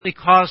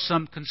cause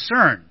some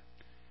concern.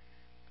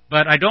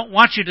 But I don't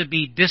want you to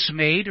be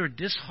dismayed or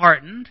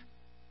disheartened.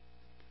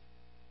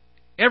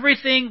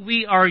 Everything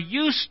we are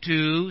used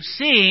to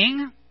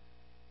seeing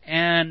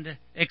and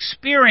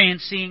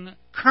experiencing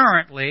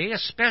currently,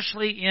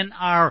 especially in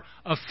our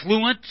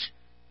affluent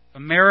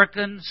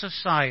American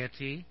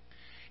society,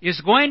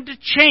 is going to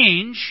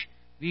change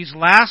these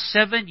last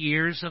 7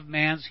 years of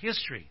man's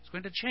history. It's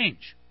going to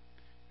change,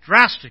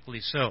 drastically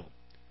so.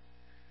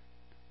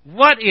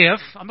 What if,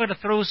 I'm going to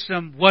throw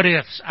some what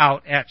ifs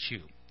out at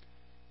you.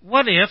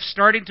 What if,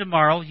 starting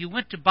tomorrow, you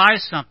went to buy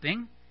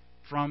something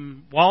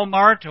from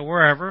Walmart or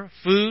wherever,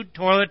 food,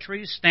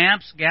 toiletries,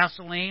 stamps,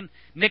 gasoline,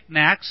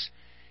 knickknacks,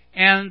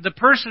 and the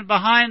person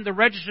behind the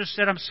register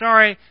said, "I'm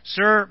sorry,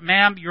 sir,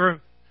 ma'am,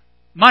 your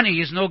money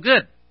is no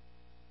good.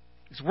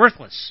 It's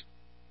worthless."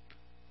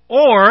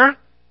 Or,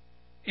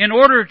 in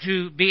order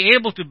to be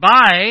able to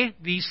buy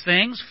these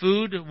things,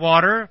 food,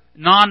 water,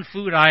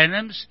 non-food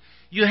items,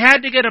 you had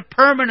to get a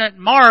permanent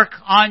mark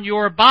on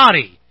your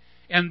body.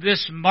 And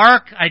this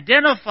mark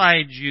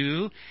identified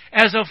you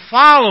as a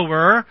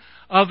follower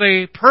of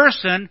a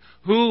person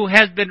who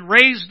had been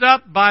raised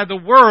up by the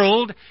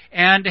world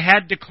and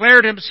had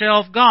declared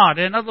himself God.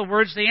 In other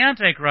words, the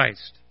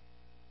Antichrist.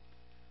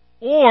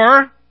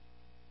 Or,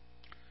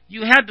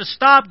 you had to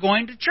stop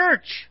going to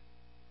church.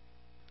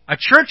 A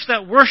church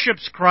that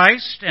worships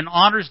Christ and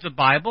honors the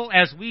Bible,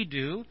 as we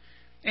do,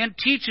 and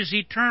teaches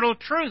eternal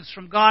truths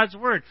from God's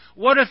Word.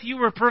 What if you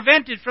were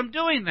prevented from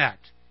doing that?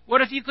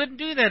 What if you couldn't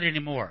do that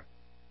anymore?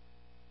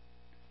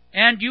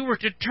 And you were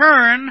to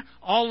turn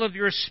all of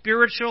your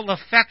spiritual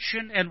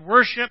affection and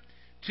worship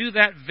to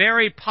that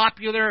very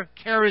popular,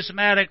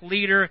 charismatic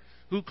leader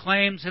who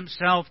claims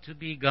himself to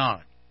be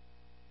God.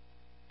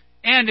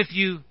 And if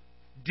you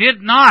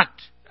did not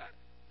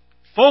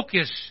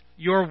focus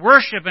your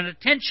worship and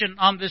attention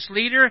on this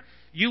leader,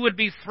 you would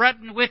be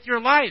threatened with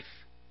your life.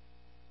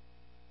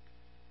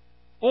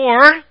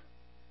 Or,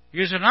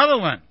 here's another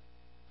one,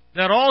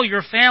 that all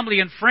your family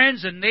and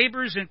friends and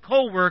neighbors and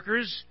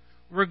co-workers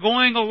were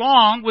going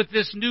along with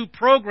this new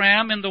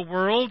program in the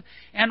world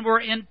and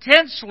were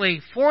intensely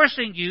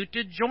forcing you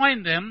to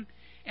join them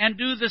and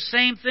do the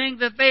same thing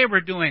that they were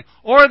doing.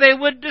 Or they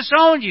would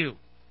disown you.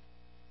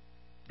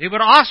 They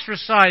would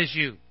ostracize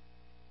you.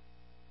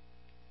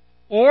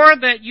 Or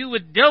that you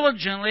would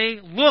diligently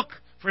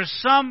look for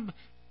some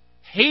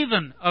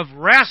haven of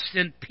rest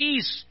and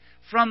peace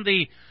from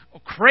the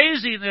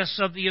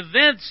craziness of the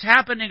events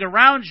happening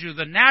around you,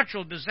 the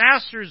natural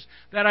disasters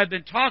that I've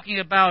been talking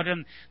about,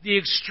 and the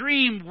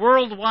extreme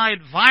worldwide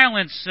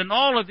violence and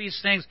all of these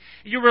things.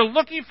 You were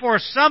looking for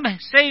some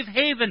safe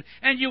haven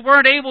and you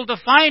weren't able to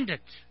find it.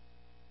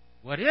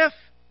 What if?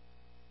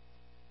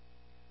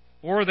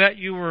 Or that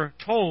you were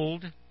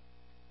told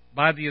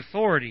by the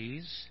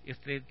authorities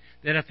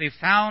that if they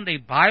found a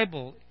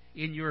Bible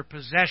in your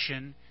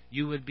possession,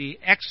 you would be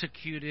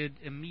executed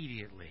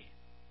immediately.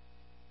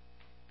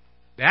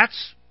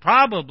 That's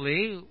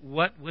probably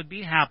what would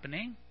be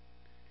happening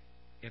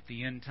at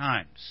the end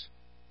times.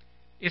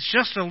 It's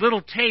just a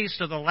little taste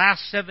of the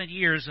last 7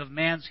 years of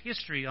man's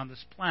history on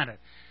this planet.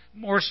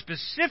 More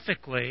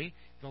specifically,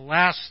 the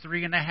last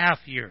 3.5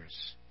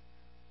 years,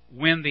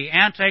 when the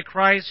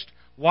Antichrist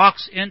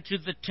walks into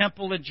the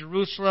temple in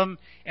Jerusalem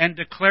and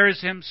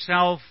declares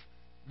himself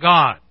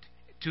God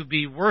to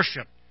be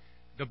worshipped.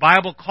 The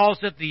Bible calls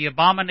it the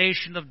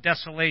abomination of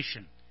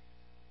desolation.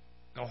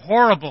 The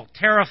horrible,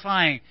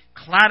 terrifying,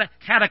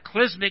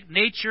 cataclysmic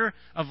nature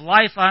of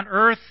life on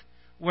earth,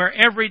 where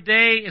every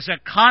day is a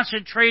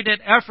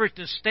concentrated effort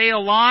to stay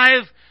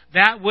alive,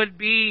 that would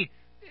be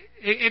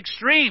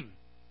extreme.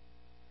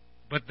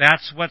 But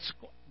that's what's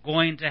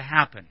going to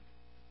happen.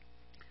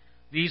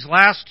 These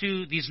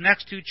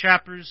next two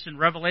chapters in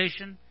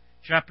Revelation,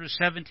 chapters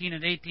 17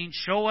 and 18,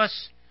 show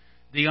us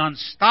the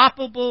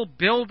unstoppable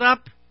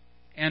buildup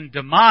and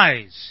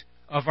demise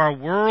of our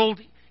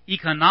world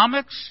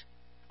economics,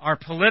 our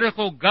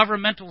political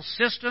governmental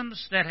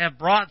systems that have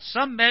brought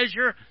some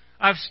measure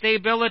of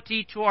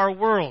stability to our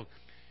world.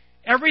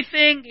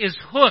 Everything is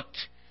hooked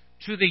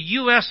to the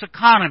U.S.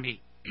 economy.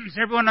 Does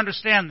everyone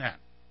understand that?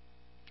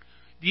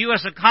 The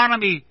U.S.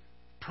 economy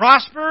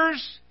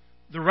prospers,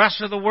 the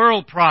rest of the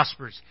world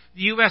prospers.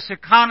 The U.S.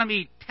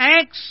 economy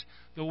tanks,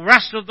 the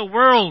rest of the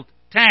world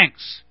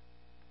tanks.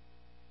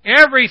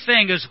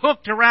 Everything is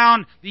hooked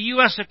around the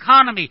U.S.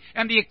 economy,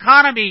 and the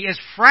economy is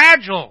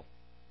fragile.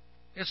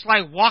 It's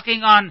like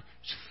walking on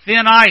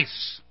thin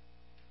ice.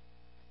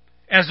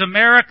 As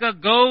America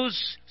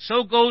goes,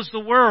 so goes the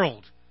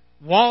world.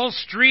 Wall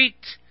Street,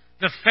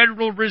 the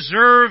Federal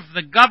Reserve,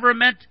 the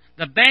government,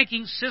 the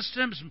banking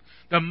systems,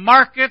 the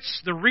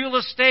markets, the real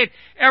estate,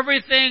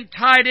 everything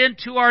tied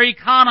into our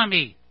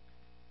economy.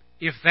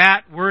 If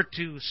that were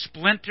to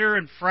splinter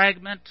and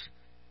fragment,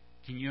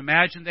 can you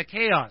imagine the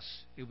chaos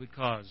it would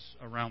cause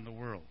around the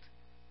world?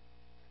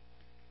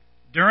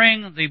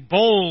 During the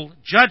bowl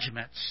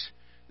judgments,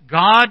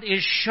 God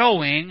is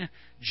showing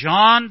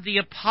John the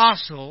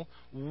Apostle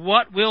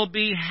what will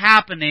be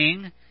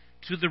happening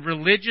to the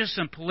religious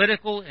and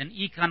political and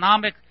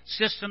economic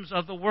systems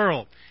of the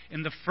world.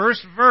 In the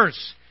first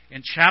verse,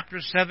 in chapter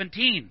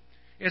 17,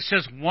 it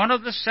says, one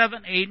of the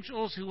 7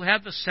 angels who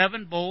had the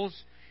 7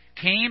 bowls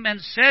came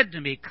and said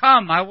to me,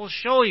 come, I will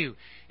show you.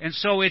 And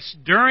so it's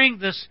during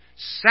this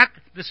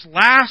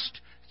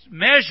last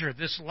measure,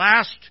 this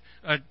last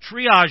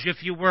triage,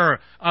 if you were,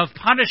 of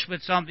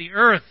punishments on the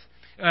earth,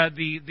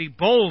 the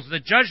bowls, the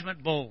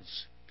judgment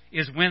bowls,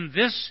 is when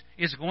this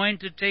is going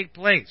to take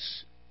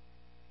place.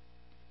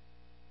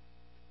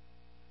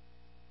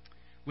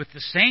 With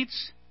the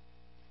saints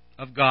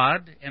of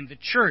God and the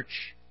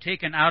church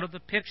taken out of the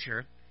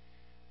picture,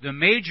 the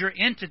major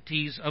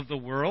entities of the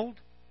world,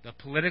 the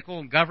political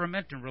and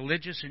government and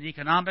religious and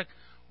economic,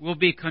 will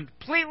be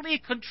completely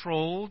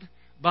controlled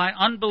by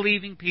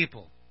unbelieving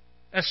people,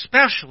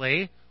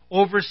 especially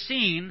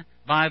overseen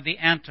by the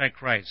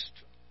Antichrist,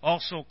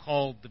 also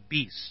called the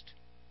beast.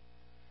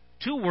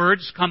 2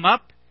 words come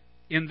up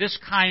in this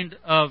kind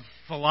of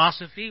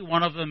philosophy.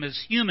 One of them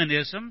is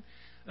humanism.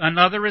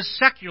 Another is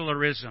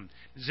secularism.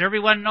 Does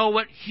everyone know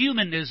what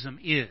humanism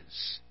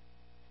is?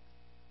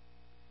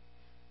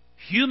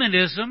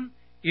 Humanism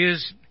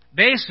is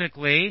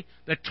basically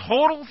the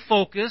total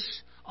focus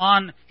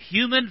on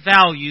human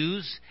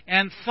values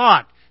and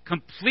thought,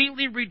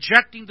 completely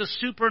rejecting the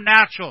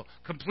supernatural,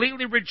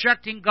 completely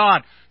rejecting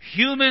God.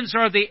 Humans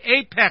are the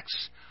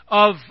apex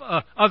of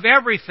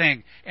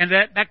everything, and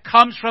that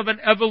comes from an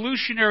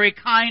evolutionary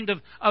kind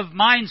of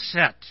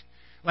mindset.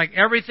 Like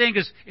everything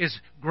is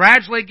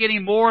gradually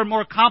getting more and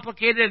more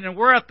complicated, and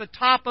we're at the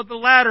top of the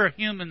ladder,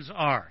 humans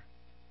are.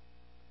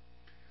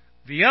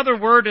 The other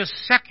word is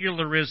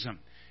secularism.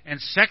 And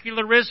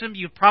secularism,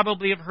 you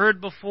probably have heard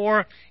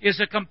before, is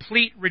a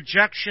complete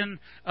rejection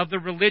of the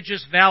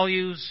religious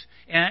values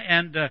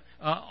and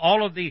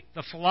all of the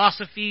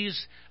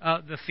philosophies,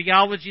 the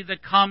theology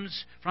that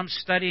comes from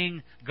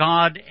studying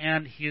God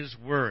and His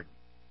Word.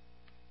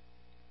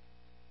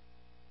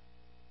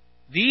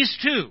 These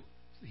two,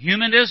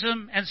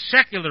 humanism and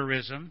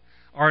secularism,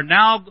 are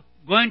now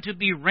going to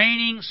be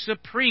reigning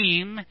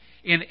supreme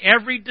in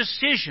every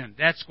decision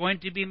that's going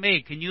to be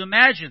made. Can you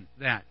imagine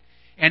that?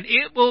 And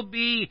it will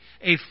be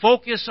a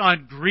focus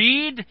on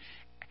greed,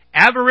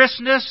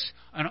 avariceness,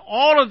 and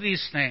all of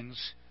these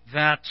things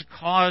that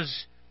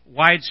cause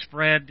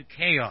widespread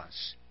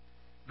chaos.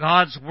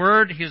 God's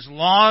Word, His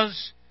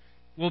laws,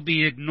 will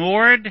be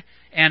ignored,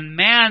 and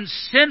man's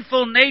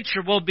sinful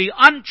nature will be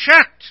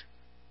unchecked.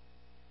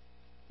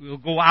 We will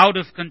go out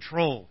of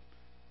control.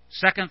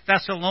 2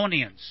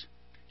 Thessalonians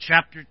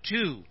chapter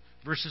 2,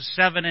 verses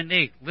 7 and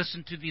 8.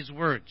 Listen to these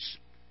words.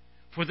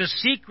 For the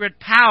secret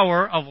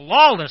power of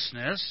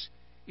lawlessness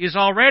is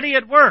already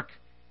at work.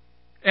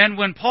 And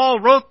when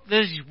Paul wrote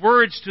these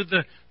words to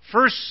the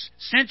first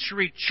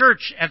century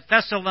church at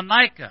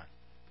Thessalonica,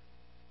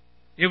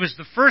 it was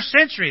the first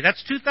century,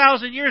 that's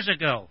 2,000 years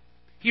ago.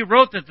 He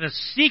wrote that the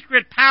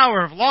secret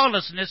power of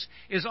lawlessness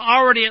is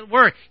already at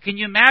work. Can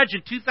you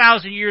imagine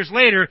 2,000 years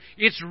later,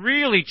 it's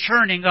really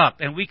churning up,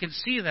 and we can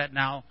see that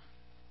now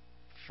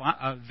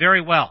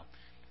very well.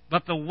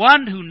 But the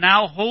one who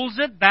now holds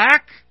it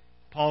back,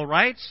 Paul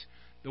writes,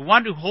 the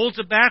one who holds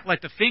it back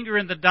like the finger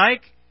in the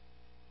dike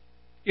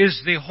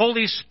is the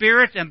Holy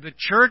Spirit, and the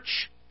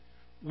church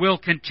will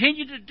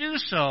continue to do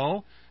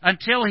so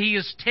until He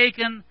is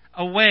taken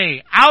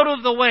away, out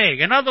of the way.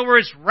 In other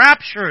words,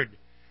 raptured.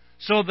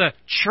 So the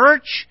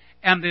church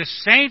and the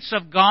saints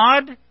of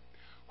God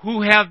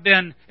who have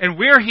been, and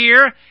we're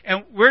here,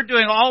 and we're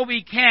doing all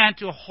we can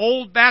to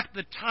hold back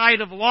the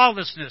tide of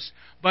lawlessness.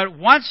 But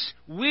once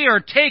we are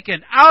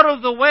taken out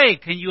of the way,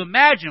 can you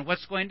imagine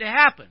what's going to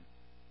happen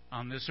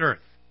on this earth?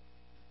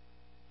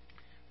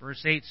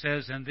 Verse 8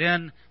 says, and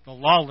then the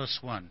lawless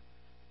one,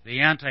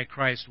 the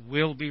Antichrist,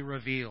 will be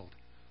revealed,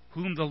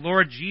 whom the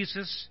Lord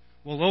Jesus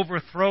will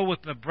overthrow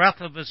with the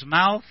breath of His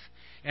mouth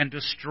and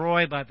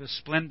destroy by the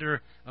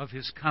splendor of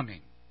His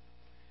coming.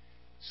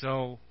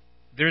 So,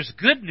 there's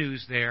good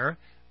news there,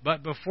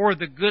 but before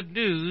the good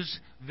news,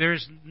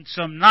 there's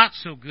some not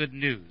so good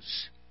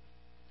news.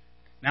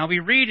 Now we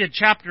read in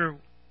chapter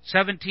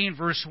 17,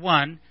 verse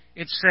 1,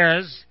 it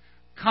says,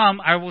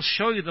 come, I will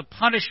show you the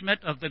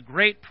punishment of the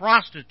great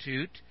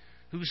prostitute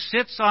who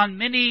sits on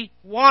many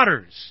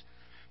waters.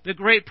 The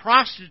great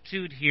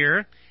prostitute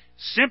here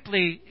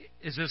simply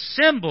is a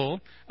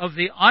symbol of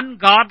the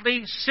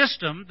ungodly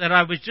system that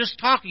I was just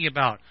talking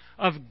about,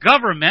 of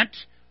government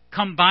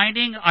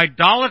combining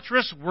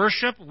idolatrous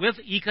worship with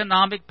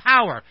economic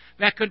power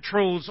that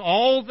controls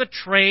all the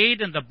trade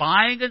and the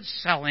buying and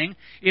selling,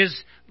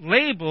 is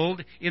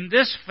labeled in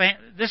this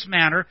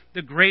manner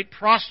the great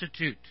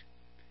prostitute.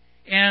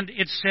 And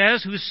it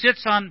says, who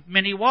sits on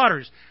many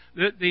waters.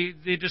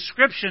 The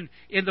description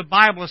in the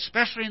Bible,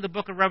 especially in the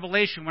book of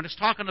Revelation, when it's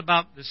talking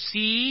about the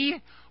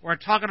sea or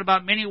talking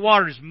about many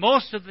waters,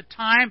 most of the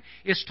time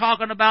it's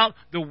talking about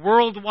the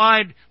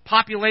worldwide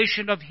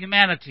population of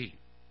humanity.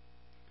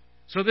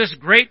 So this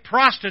great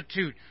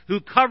prostitute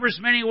who covers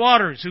many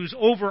waters, who's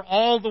over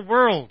all the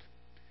world,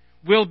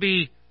 will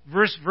be,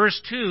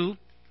 verse 2,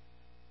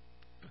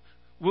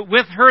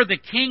 With her, the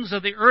kings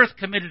of the earth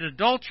committed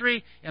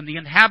adultery, and the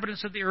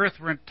inhabitants of the earth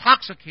were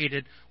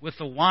intoxicated with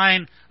the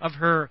wine of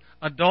her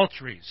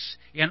adulteries.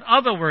 In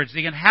other words,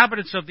 the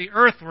inhabitants of the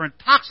earth were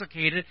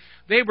intoxicated.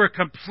 They were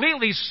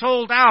completely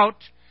sold out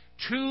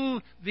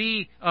to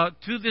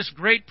this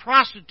great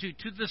prostitute,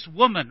 to this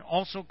woman,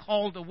 also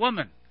called a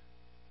woman.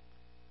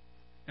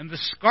 And the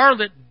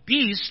scarlet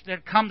beast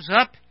that comes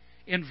up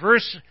in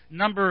verse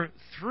number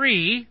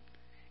 3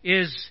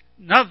 is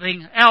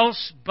nothing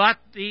else but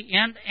the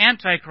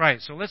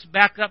Antichrist. So let's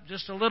back up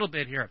just a little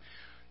bit here.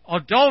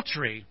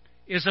 Adultery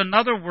is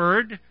another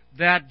word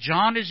that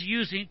John is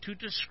using to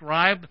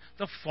describe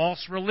the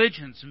false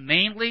religions,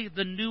 mainly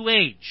the New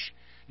Age.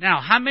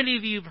 Now, how many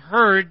of you have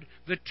heard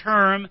the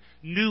term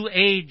New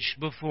Age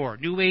before?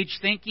 New Age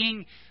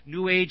thinking,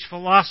 New Age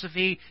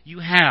philosophy? You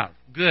have.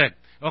 Good.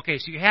 Okay,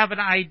 so you have an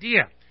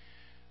idea.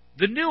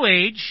 The New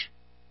Age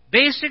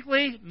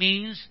basically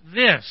means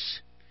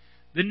this.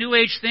 The New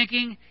Age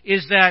thinking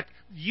is that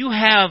you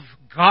have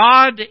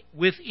God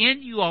within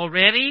you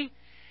already,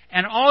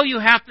 and all you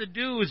have to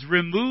do is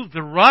remove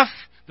the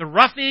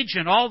roughage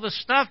and all the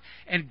stuff,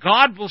 and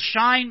God will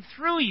shine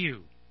through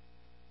you.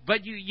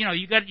 But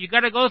you got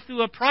to go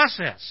through a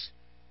process.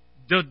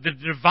 The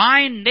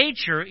divine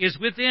nature is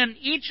within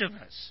each of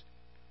us.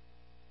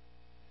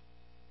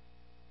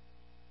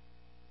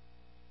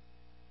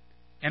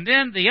 And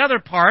then the other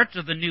part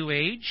of the New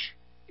Age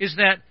is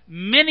that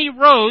many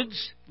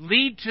roads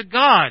lead to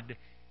God.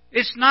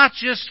 It's not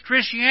just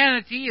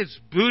Christianity, it's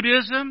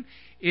Buddhism,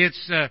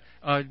 it's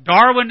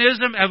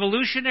Darwinism,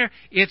 evolutionary,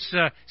 it's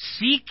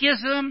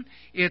Sikhism,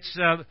 it's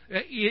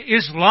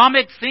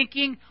Islamic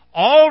thinking.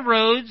 All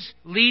roads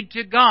lead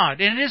to God.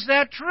 And is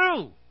that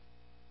true?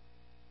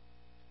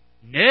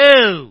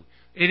 No,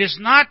 it is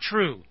not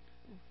true.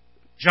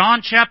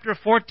 John chapter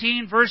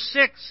 14 verse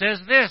 6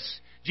 says this.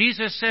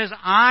 Jesus says,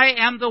 I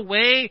am the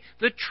way,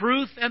 the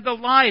truth, and the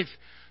life.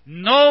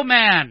 No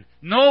man,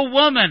 no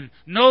woman,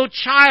 no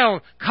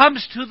child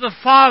comes to the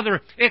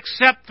Father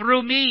except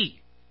through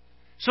me.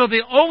 So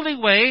the only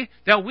way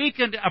that we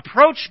can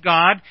approach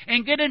God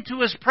and get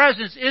into His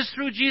presence is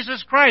through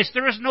Jesus Christ.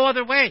 There is no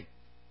other way.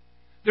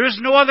 There is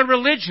no other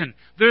religion.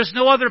 There is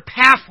no other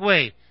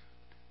pathway.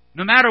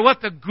 No matter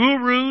what the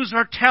gurus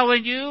are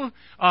telling you,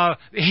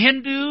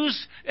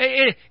 Hindus,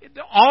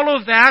 all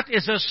of that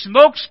is a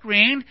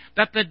smokescreen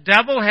that the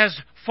devil has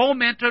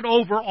fomented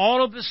over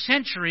all of the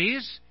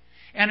centuries,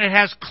 and it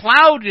has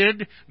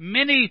clouded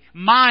many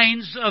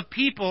minds of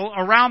people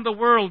around the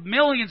world,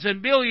 millions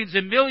and millions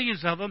and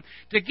millions of them,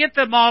 to get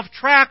them off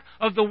track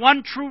of the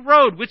one true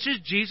road, which is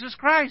Jesus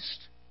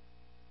Christ.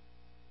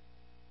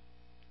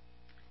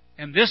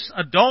 And this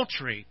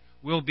adultery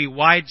will be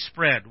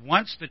widespread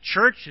once the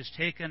church is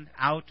taken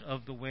out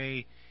of the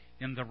way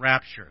in the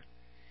rapture.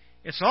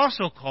 It's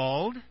also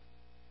called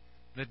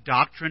the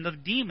doctrine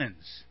of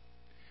demons.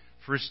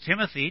 1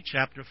 Timothy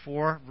chapter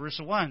 4 verse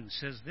 1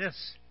 says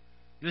this.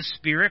 The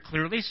Spirit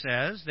clearly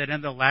says that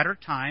in the latter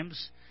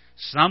times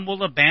some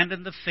will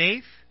abandon the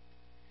faith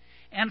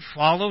and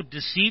follow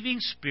deceiving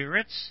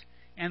spirits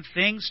and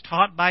things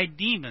taught by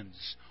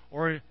demons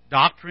or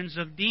doctrines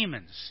of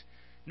demons.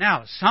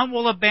 Now, some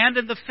will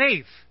abandon the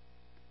faith.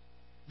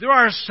 There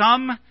are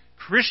some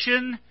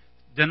Christian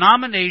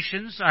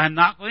denominations, I'm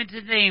not going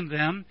to name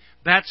them,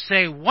 that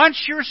say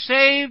once you're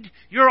saved,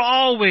 you're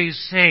always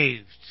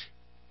saved.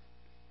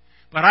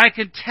 But I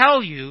can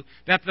tell you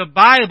that the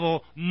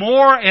Bible,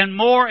 more and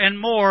more and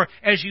more,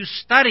 as you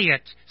study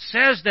it,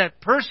 says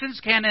that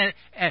persons can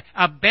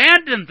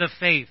abandon the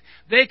faith.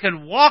 They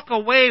can walk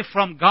away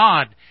from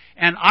God.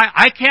 And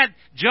I can't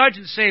judge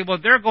and say, well,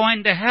 they're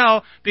going to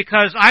hell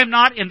because I'm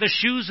not in the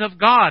shoes of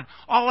God.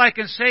 All I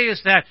can say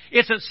is that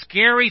it's a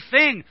scary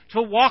thing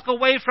to walk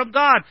away from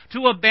God,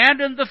 to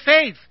abandon the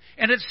faith.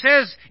 And it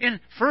says in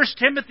 1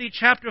 Timothy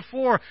chapter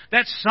 4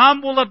 that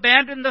some will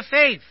abandon the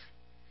faith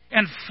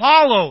and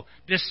follow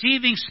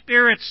deceiving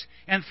spirits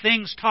and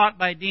things taught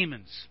by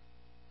demons.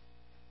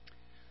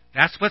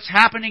 That's what's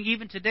happening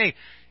even today.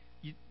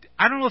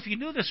 I don't know if you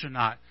knew this or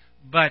not,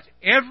 but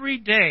every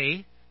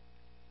day,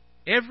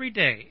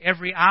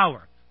 every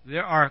hour,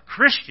 there are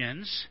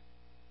Christians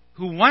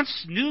who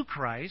once knew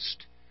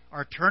Christ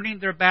are turning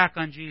their back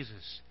on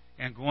Jesus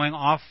and going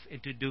off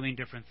into doing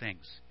different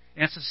things.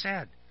 And it's a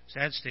sad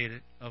state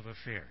of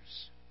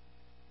affairs.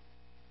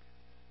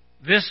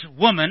 This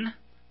woman,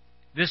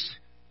 this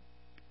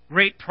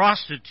great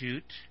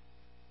prostitute,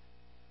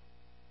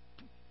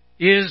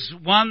 is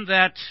one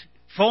that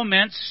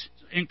foments,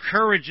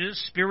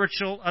 encourages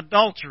spiritual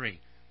adultery,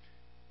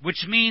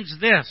 which means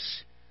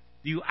this.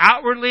 You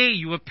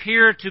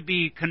appear to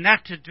be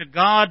connected to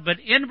God, but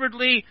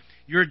inwardly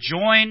you're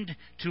joined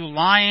to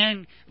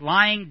lying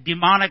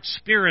demonic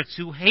spirits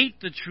who hate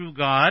the true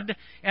God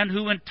and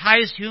who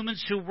entice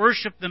humans to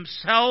worship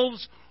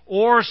themselves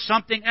or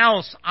something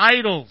else,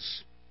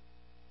 idols.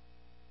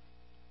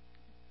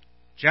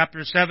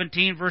 Chapter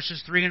 17,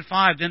 verses 3 and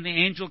 5. Then the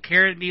angel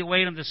carried me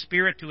away in the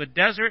Spirit to a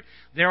desert.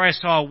 There I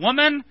saw a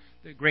woman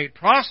the great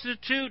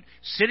prostitute,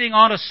 sitting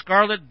on a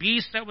scarlet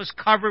beast that was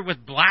covered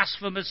with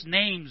blasphemous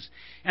names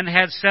and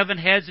had 7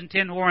 heads and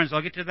 10 horns.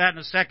 I'll get to that in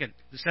a second.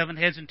 The 7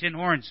 heads and 10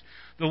 horns.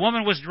 The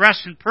woman was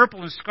dressed in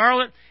purple and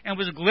scarlet and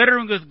was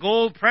glittering with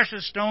gold,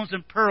 precious stones,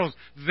 and pearls.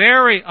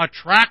 Very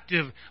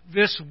attractive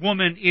this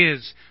woman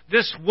is.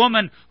 This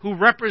woman who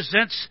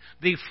represents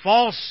the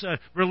false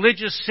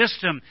religious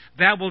system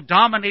that will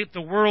dominate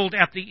the world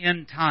at the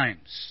end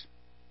times.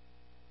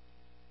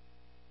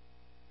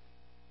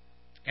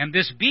 And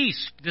this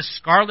beast, this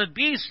scarlet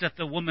beast that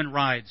the woman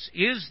rides,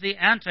 is the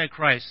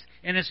Antichrist.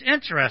 And it's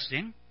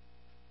interesting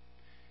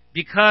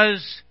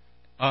because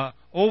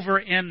over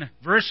in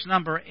verse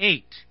number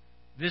 8,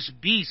 this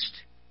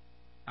beast,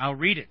 I'll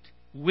read it,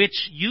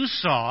 which you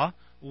saw,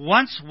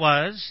 once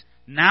was,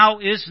 now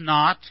is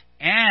not,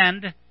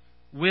 and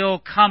will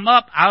come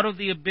up out of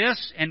the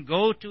abyss and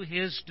go to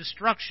his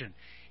destruction.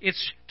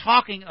 It's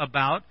talking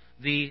about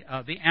the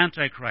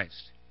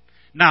Antichrist.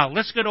 Now,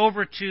 let's get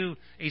over to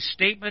a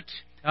statement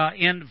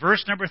in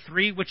verse number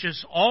 3, which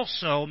is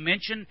also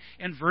mentioned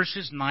in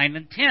verses 9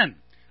 and 10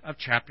 of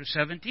chapter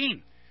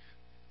 17.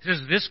 It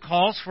says, this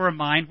calls for a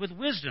mind with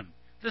wisdom.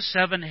 The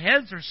 7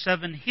 heads are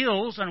 7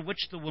 hills on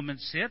which the woman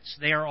sits.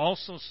 They are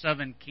also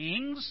 7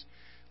 kings.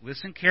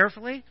 Listen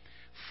carefully.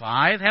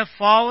 5 have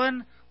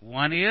fallen.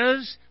 1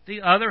 is.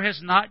 The other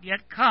has not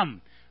yet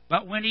come.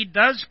 But when he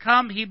does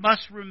come, he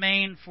must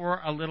remain for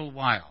a little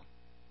while.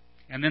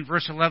 And then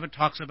verse 11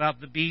 talks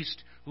about the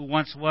beast who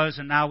once was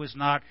and now is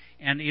not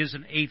and is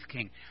an 8th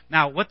king.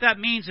 Now, what that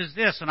means is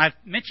this, and I've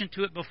mentioned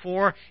to it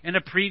before in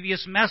a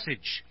previous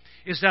message,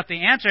 is that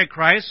the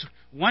Antichrist,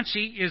 once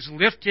he is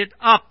lifted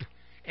up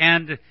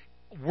and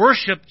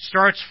worship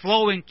starts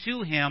flowing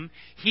to him,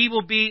 he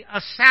will be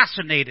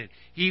assassinated.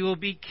 He will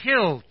be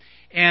killed.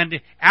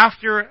 And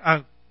after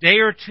a day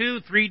or 2,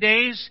 3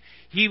 days,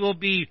 he will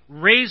be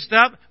raised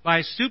up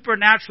by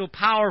supernatural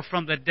power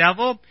from the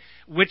devil,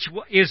 which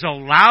is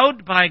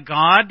allowed by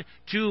God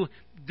to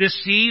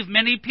deceive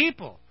many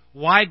people.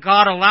 Why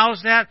God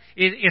allows that?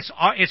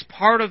 It's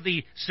part of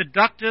the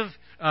seductive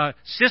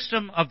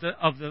system of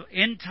the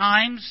end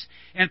times,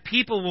 and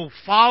people will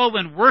follow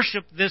and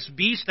worship this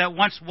beast that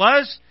once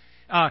was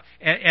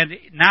and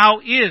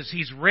now is.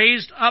 He's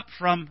raised up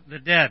from the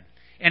dead,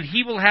 and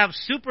he will have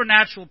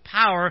supernatural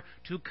power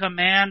to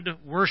command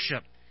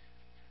worship.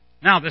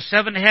 Now, the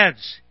 7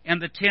 heads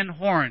and the 10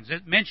 horns,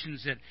 it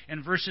mentions it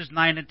in verses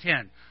 9 and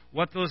 10.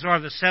 What those are,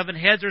 the 7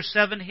 heads are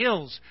 7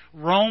 hills.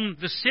 Rome,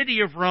 the city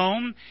of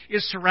Rome,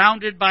 is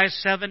surrounded by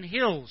 7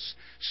 hills,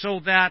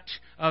 so that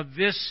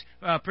this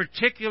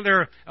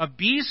particular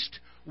beast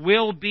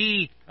will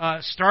be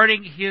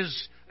starting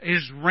his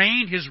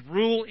reign, his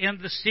rule in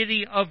the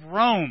city of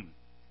Rome.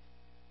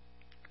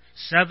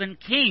 7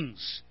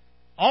 kings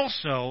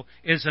also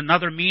is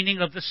another meaning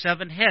of the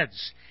 7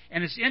 heads.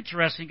 And it's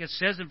interesting, it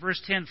says in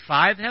verse 10,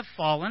 5 have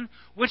fallen,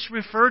 which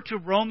refer to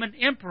Roman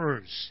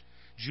emperors.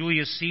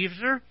 Julius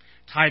Caesar,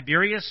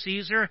 Tiberius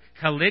Caesar,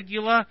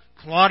 Caligula,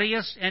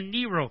 Claudius, and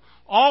Nero.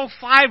 All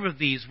 5 of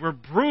these were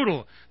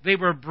brutal. They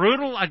were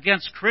brutal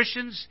against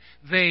Christians.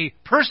 They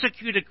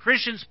persecuted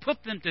Christians,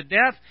 put them to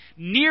death.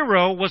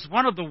 Nero was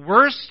one of the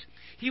worst.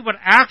 He would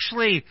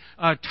actually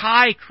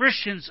tie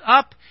Christians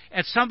up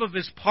at some of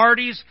his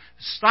parties,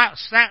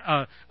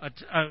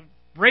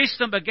 brace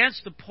them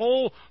against the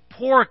pole,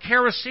 pour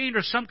kerosene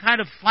or some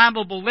kind of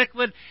flammable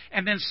liquid,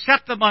 and then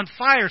set them on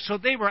fire. So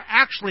they were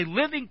actually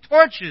living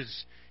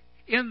torches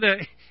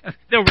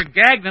they would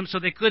gag them so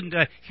they couldn't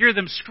hear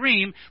them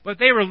scream, but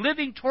they were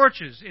living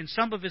torches in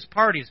some of his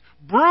parties.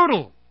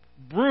 Brutal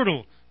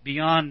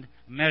beyond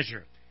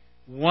measure.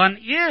 One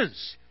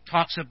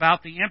talks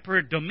about the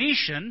Emperor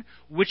Domitian,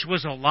 which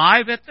was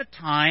alive at the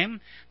time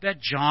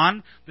that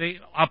John the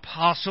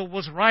Apostle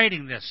was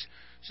writing this.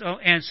 So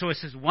it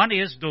says,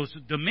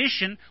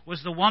 Domitian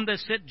was the one that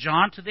sent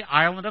John to the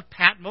island of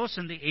Patmos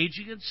in the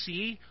Aegean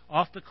Sea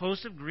off the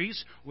coast of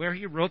Greece, where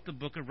he wrote the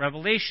book of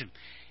Revelation.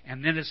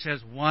 And then it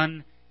says,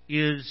 one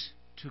is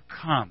to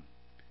come.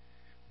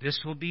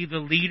 This will be the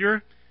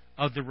leader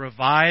of the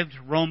revived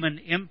Roman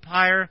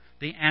Empire,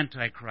 the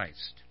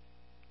Antichrist,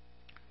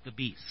 the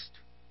beast.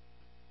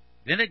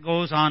 Then it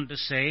goes on to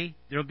say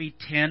there will be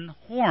 10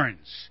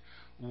 horns.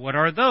 What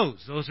are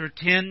those? Those are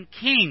 10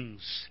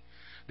 kings.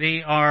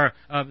 They are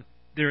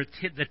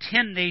the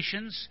 10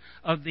 nations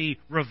of the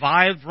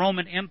revived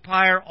Roman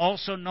Empire,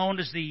 also known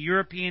as the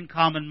European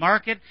Common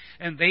Market,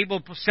 and they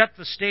will set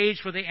the stage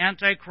for the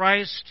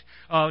Antichrist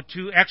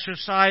to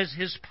exercise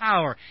his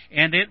power,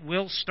 and it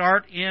will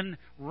start in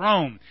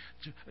Rome.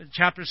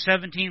 Chapter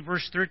 17,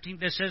 verse 13,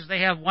 that says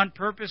they have one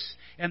purpose,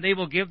 and they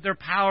will give their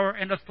power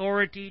and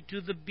authority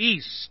to the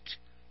beast.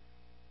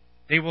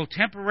 They will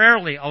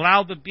temporarily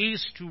allow the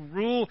beast to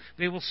rule.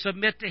 They will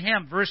submit to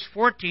him. Verse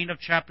 14 of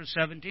chapter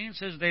 17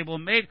 says, they will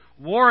make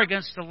war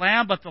against the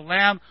Lamb, but the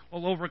Lamb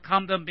will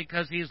overcome them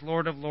because he is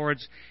Lord of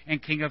lords and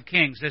King of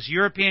kings. This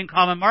European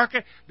common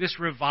market,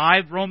 this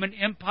revived Roman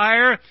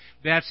Empire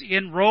that's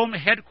in Rome,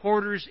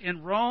 headquarters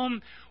in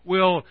Rome,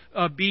 will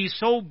be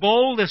so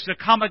bold as to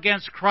come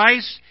against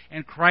Christ,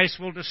 and Christ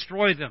will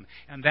destroy them.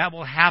 And that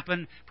will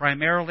happen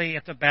primarily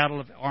at the Battle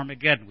of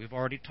Armageddon. We've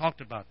already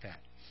talked about that.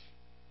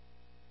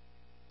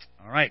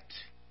 All right.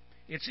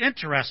 It's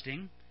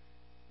interesting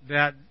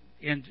that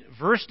in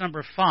verse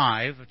number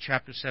 5 of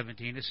chapter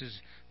 17, it says,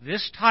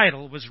 this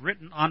title was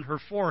written on her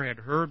forehead,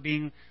 her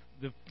being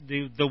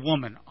the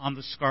woman on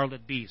the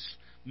scarlet beast.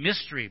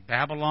 Mystery,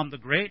 Babylon the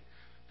Great,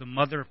 the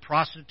mother of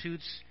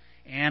prostitutes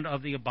and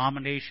of the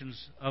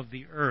abominations of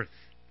the earth.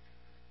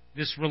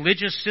 This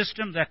religious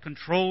system that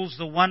controls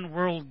the one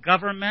world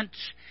government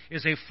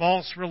is a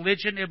false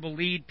religion. It will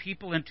lead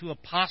people into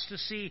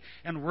apostasy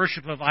and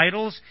worship of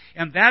idols.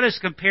 And that is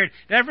compared,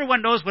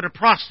 everyone knows what a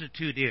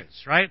prostitute is,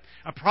 right?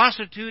 A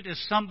prostitute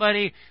is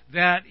somebody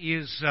that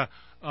is,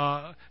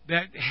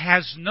 that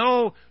has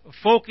no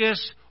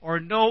focus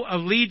or no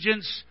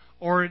allegiance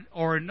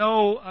or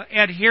no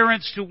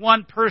adherence to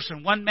one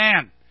person, one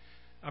man.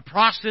 A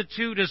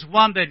prostitute is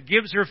one that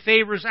gives her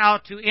favors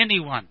out to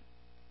anyone.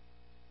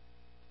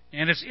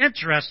 And it's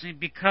interesting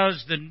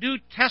because the New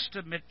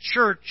Testament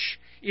church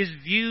is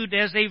viewed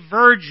as a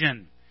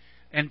virgin.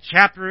 In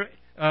chapter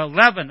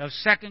 11 of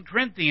 2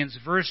 Corinthians,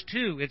 verse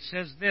 2, it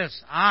says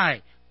this,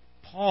 I,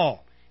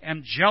 Paul,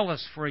 am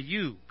jealous for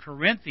you,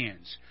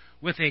 Corinthians,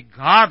 with a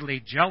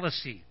godly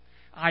jealousy.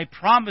 I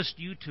promised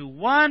you to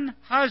one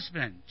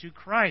husband, to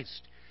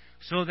Christ,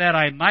 so that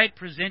I might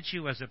present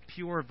you as a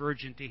pure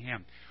virgin to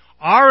him.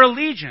 Our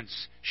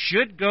allegiance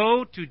should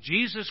go to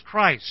Jesus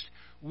Christ.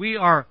 We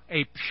are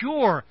a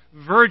pure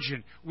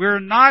virgin. We're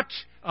not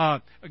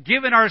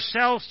giving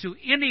ourselves to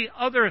any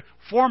other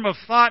form of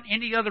thought,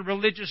 any other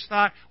religious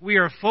thought. We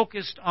are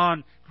focused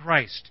on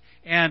Christ.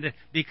 And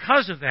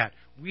because of that,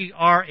 we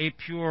are a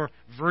pure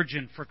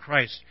virgin for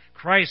Christ.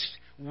 Christ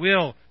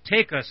will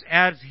take us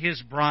as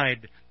His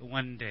bride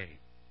one day.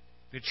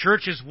 The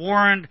church is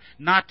warned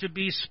not to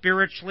be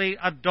spiritually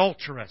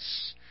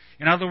adulterous.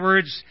 In other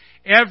words,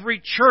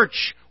 every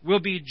church will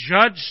be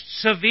judged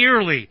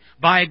severely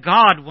by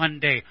God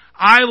one day.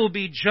 I will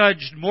be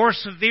judged more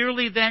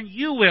severely than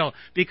you will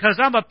because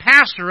I'm a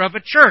pastor of a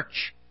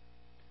church.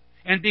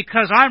 And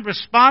because I'm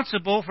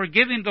responsible for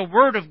giving the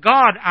Word of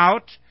God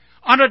out,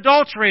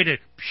 unadulterated,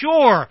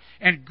 pure,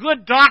 and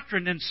good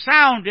doctrine, and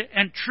sound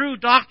and true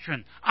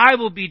doctrine, I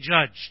will be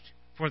judged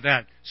for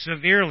that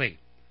severely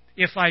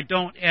if I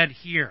don't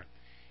adhere.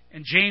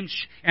 And James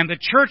and the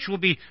church will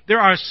be, there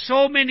are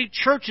so many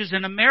churches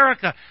in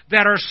America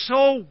that are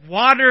so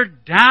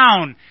watered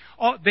down.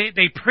 Oh,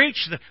 they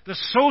preach the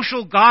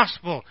social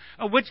gospel,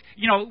 which,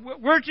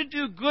 we're to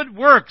do good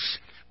works.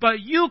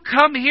 But you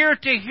come here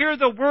to hear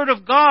the Word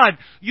of God.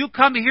 You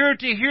come here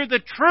to hear the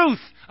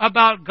truth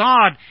about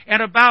God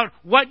and about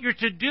what you're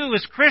to do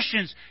as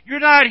Christians.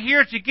 You're not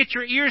here to get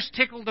your ears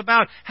tickled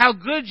about how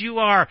good you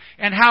are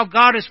and how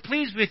God is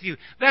pleased with you.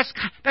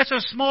 That's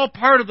a small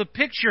part of the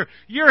picture.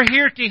 You're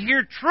here to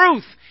hear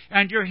truth,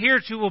 and you're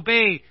here to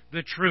obey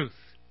the truth.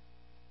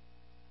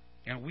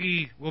 And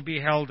we will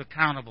be held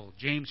accountable.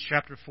 James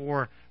chapter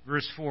 4,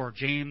 verse 4.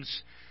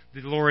 James,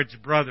 the Lord's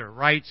brother,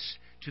 writes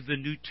to the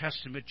New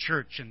Testament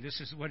church, and this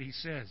is what he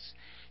says,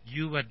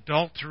 you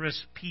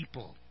adulterous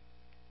people,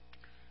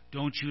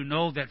 don't you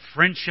know that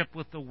friendship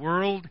with the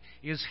world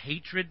is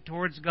hatred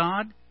towards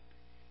God?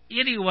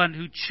 Anyone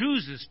who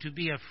chooses to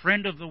be a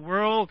friend of the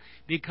world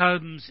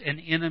becomes an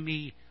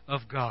enemy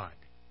of God.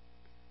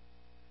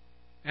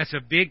 That's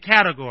a big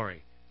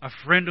category, a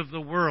friend of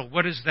the world.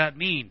 What does that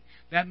mean?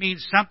 That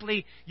means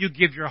simply you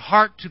give your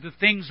heart to the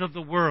things of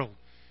the world,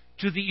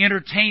 to the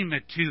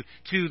entertainment,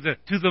 to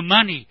the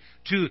money,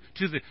 to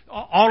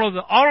all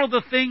of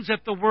the things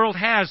that the world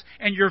has,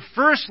 and your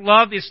first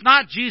love is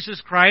not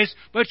Jesus Christ,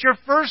 but your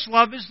first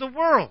love is the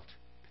world.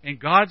 And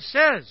God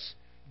says,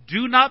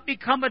 do not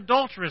become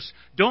adulterous.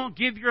 Don't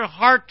give your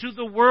heart to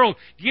the world.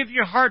 Give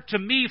your heart to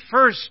me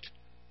first.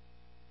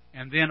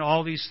 And then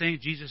all these things,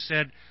 Jesus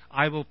said,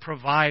 I will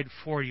provide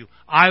for you.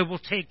 I will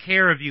take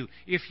care of you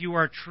if you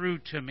are true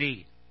to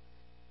me.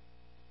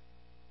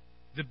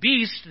 The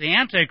beast, the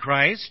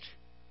Antichrist,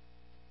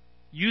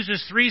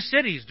 uses 3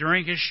 cities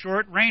during his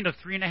short reign of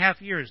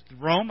 3.5 years.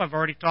 Rome, I've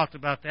already talked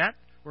about that,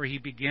 where he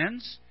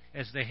begins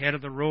as the head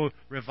of the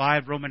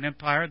revived Roman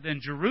Empire.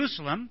 Then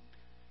Jerusalem.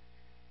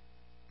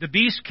 The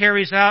beast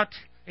carries out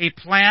a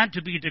plan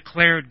to be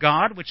declared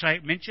God, which I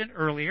mentioned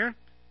earlier.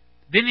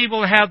 Then he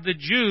will have the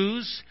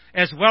Jews,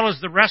 as well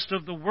as the rest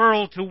of the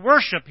world, to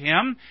worship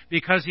him,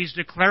 because he's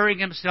declaring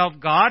himself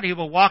God. He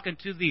will walk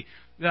into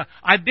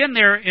I've been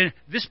there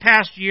this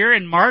past year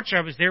in March.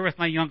 I was there with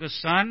my youngest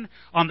son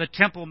on the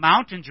Temple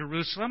Mount in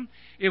Jerusalem.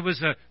 It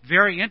was a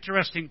very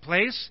interesting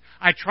place.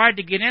 I tried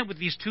to get in with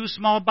these 2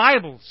 small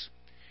Bibles.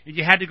 and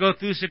you had to go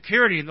through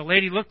security. And the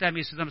lady looked at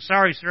me and said, "I'm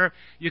sorry, sir,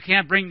 you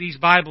can't bring these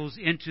Bibles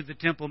into the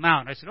Temple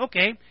Mount." I said,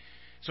 "Okay."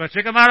 So I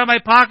took them out of my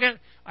pocket.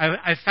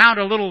 I found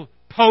a little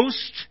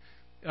post,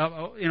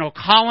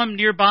 column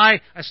nearby.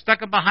 I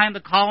stuck them behind the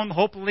column,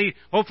 hopefully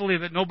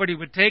that nobody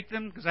would take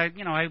them, because I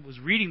was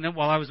reading them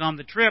while I was on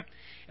the trip.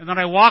 And then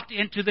I walked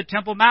into the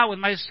Temple Mount with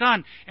my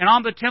son. And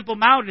on the Temple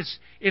Mount,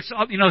 it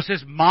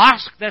says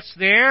mosque that's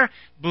there,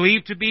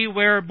 believed to be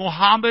where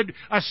Muhammad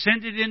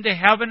ascended into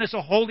heaven. It's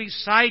a holy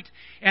site.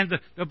 And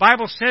the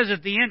Bible says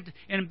at the end,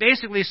 and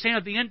basically saying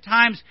at the end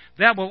times,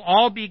 that will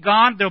all be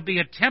gone. There'll be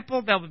a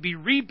temple that will be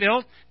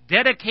rebuilt,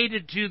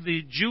 dedicated to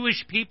the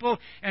Jewish people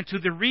and to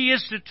the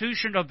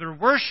reinstitution of their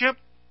worship.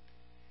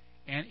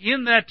 And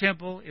in that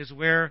temple is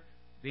where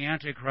the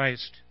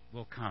Antichrist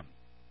will come.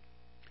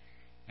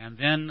 And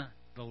then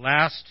the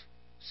last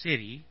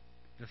city,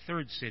 the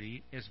third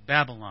city, is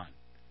Babylon.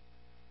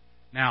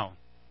 Now,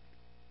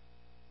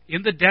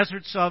 in the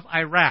deserts of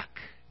Iraq,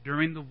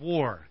 during the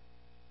war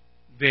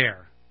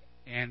there,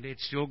 and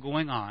it's still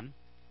going on,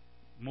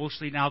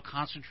 mostly now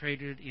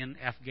concentrated in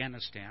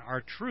Afghanistan,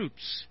 our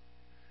troops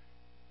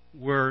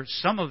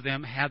some of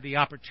them had the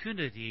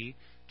opportunity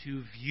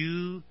to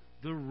view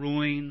the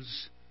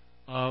ruins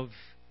of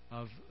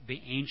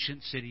the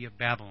ancient city of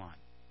Babylon.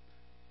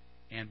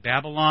 And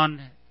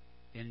Babylon,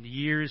 in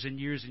years and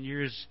years and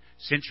years,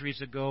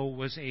 centuries ago,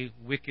 was a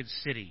wicked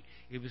city.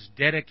 It was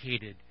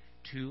dedicated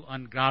to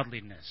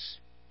ungodliness.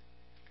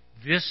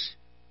 This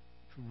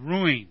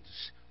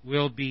ruins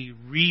will be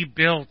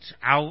rebuilt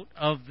out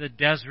of the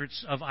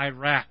deserts of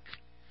Iraq.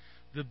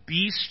 The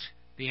beast,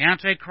 the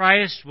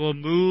Antichrist, will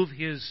move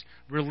his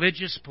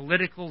religious,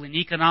 political, and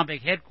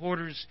economic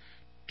headquarters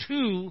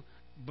to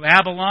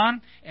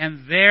Babylon,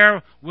 and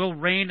there will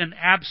reign an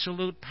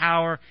absolute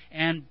power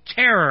and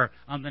terror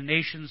on the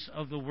nations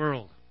of the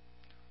world.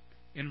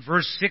 In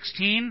verse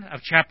 16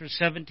 of chapter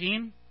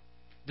 17,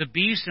 the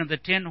beast and the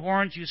 10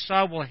 horns you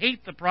saw will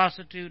hate the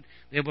prostitute.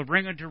 They will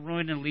bring her to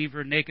ruin and leave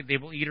her naked. They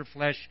will eat her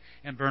flesh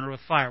and burn her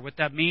with fire. What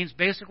that means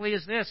basically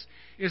is this,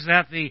 is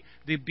that the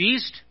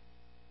beast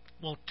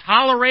will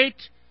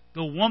tolerate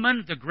the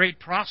woman, the great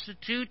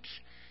prostitute,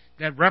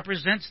 that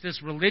represents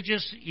this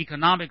religious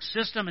economic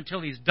system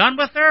until he's done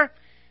with her.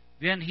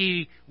 Then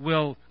he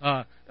will,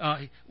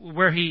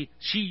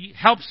 she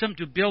helps him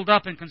to build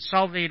up and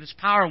consolidate his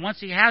power. Once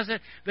he has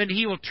it, then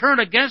he will turn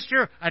against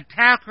her,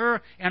 attack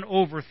her, and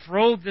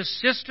overthrow this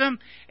system.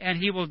 And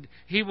he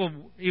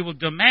will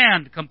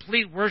demand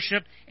complete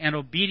worship and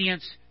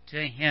obedience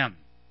to him.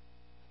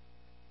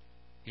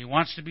 He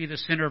wants to be the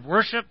center of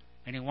worship.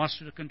 And he wants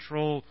to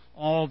control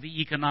all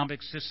the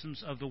economic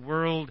systems of the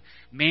world,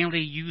 mainly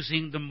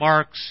using the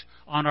marks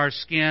on our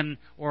skin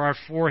or our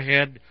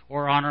forehead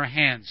or on our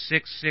hands.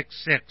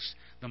 666,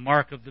 the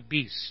mark of the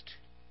beast.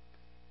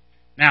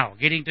 Now,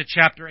 getting to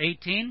chapter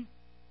 18,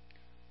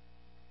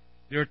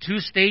 there are two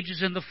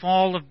stages in the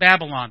fall of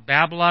Babylon.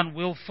 Babylon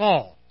will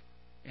fall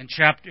in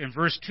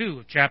verse 2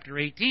 of chapter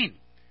 18.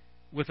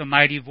 With a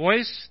mighty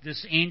voice,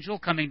 this angel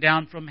coming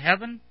down from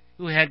heaven,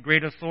 who had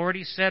great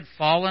authority, said,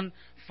 Fallen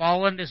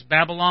is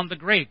Babylon the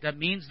Great. That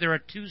means there are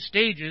two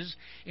stages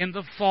in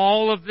the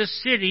fall of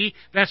this city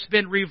that's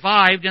been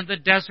revived in the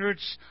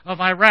deserts of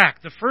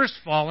Iraq. The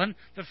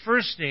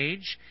first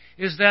stage,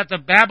 is that the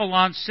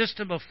Babylon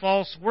system of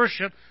false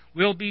worship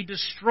will be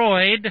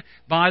destroyed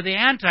by the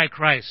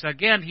Antichrist.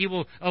 Again, he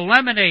will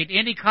eliminate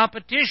any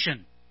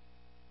competition.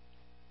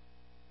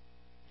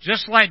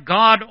 Just like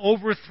God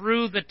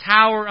overthrew the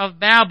Tower of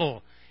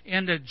Babel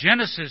in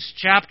Genesis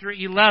chapter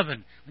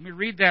 11. Let me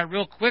read that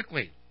real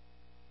quickly.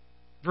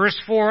 Verse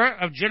 4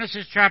 of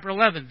Genesis chapter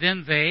 11,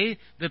 Then they,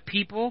 the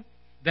people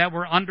that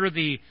were under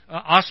the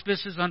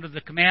auspices, under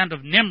the command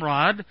of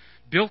Nimrod,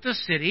 built a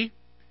city.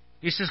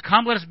 He says,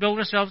 Come, let us build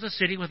ourselves a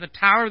city with a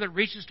tower that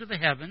reaches to the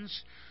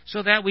heavens,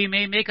 so that we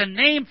may make a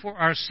name for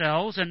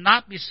ourselves and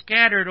not be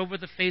scattered over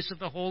the face of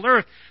the whole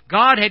earth.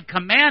 God had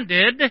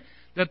commanded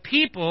the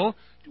people,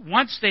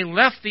 once they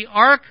left the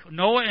ark,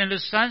 Noah and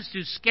his sons,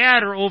 to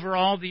scatter over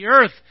all the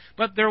earth.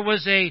 But there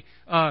was a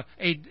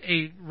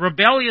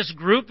rebellious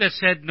group that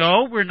said,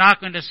 no, we're not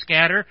going to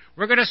scatter.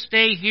 We're going to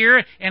stay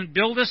here and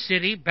build a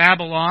city,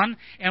 Babylon,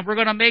 and we're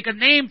going to make a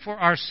name for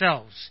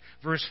ourselves.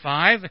 Verse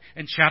 5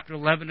 in chapter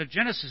 11 of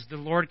Genesis, the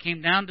Lord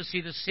came down to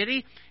see the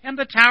city and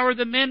the tower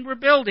the men were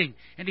building.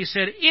 And he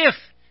said, if,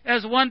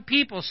 as one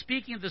people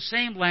speaking the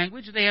same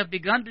language, they have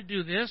begun to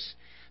do this,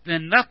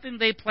 then nothing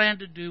they plan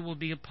to do will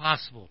be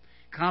impossible.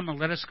 Come and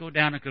let us go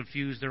down and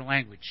confuse their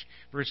language.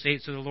 Verse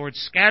 8, so the Lord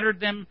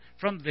scattered them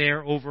from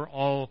there over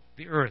all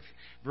the earth.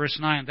 Verse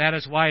 9, that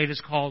is why it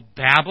is called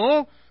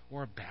Babel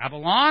or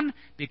Babylon,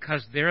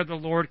 because there the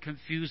Lord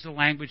confused the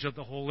language of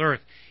the whole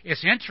earth.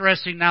 It's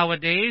interesting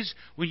nowadays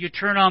when you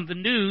turn on the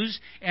news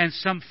and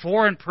some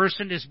foreign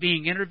person is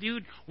being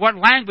interviewed, what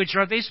language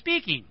are they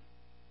speaking?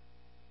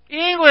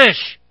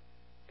 English!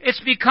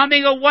 It's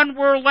becoming a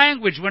one-world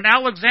language. When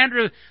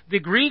Alexander the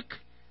Greek,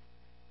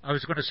 I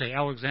was going to say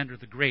Alexander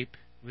the Grape,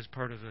 was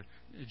part of the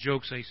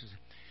jokes I used to say.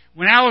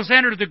 When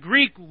Alexander the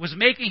Greek was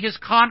making his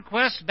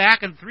conquest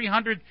back in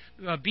 300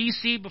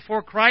 BC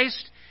before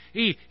Christ,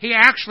 he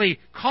actually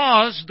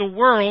caused the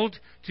world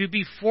to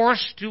be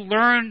forced to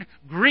learn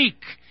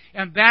Greek.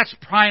 And that's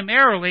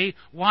primarily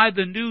why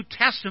the New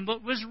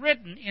Testament was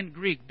written in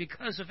Greek,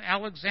 because of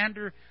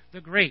Alexander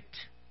the Great.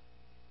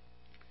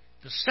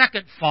 The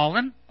second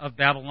fallen of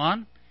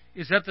Babylon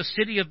is that the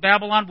city of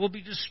Babylon will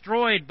be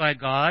destroyed by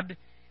God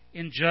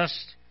in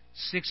just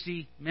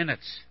 60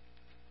 minutes.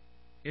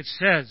 It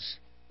says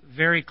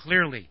very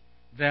clearly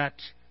that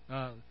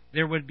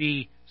there would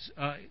be,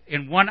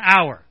 in 1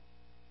 hour,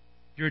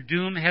 your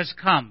doom has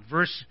come.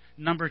 Verse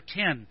number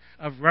 10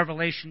 of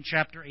Revelation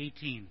chapter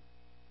 18.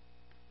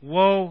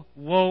 Woe,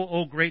 woe,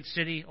 O great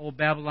city, O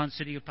Babylon,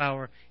 city of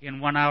power, in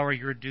 1 hour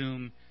your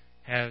doom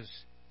has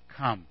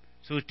come.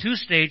 So 2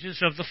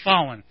 stages of the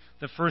fallen.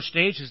 The first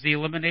stage is the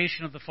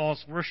elimination of the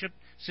false worship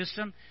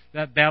system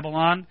that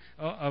Babylon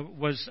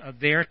was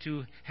there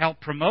to help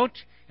promote.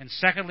 And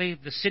secondly,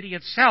 the city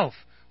itself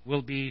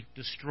will be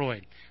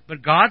destroyed.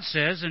 But God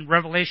says in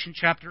Revelation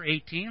chapter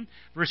 18,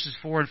 verses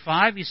 4 and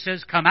 5, He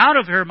says, "Come out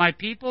of her, my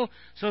people,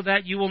 so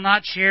that you will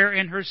not share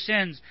in her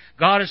sins."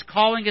 God is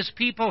calling His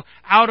people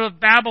out of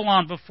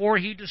Babylon before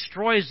He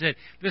destroys it.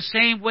 The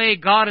same way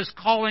God is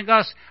calling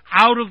us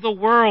out of the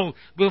world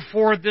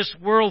before this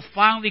world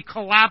finally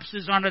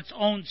collapses on its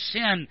own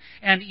sin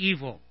and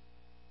evil.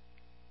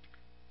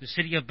 The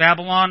city of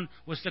Babylon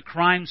was the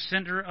crime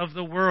center of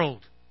the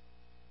world.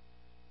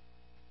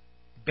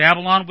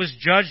 Babylon was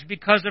judged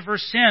because of her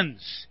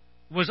sins,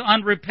 was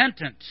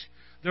unrepentant.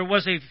 There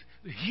was a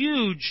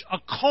huge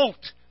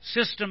occult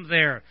system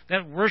there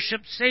that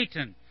worshipped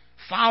Satan.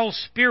 Foul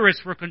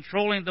spirits were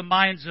controlling the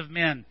minds of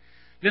men.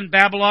 Then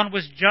Babylon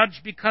was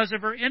judged because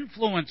of her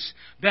influence.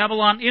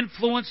 Babylon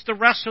influenced the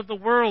rest of the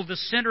world. The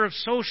center of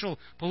social,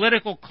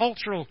 political,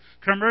 cultural,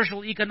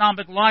 commercial,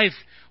 economic life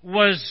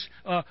was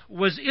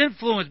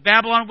influenced.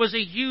 Babylon was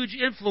a huge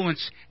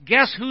influence.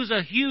 Guess who's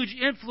a huge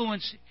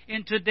influence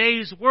in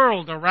today's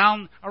world,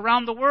 around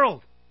the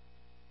world?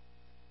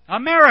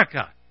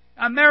 America.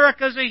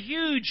 America's a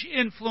huge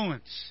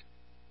influence.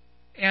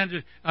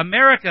 And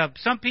America,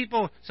 some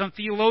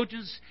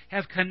theologians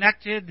have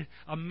connected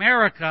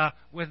America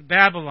with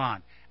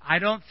Babylon. I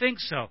don't think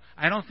so.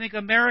 I don't think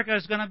America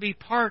is going to be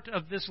part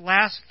of this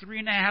last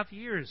 3.5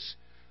 years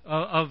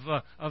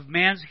of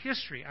man's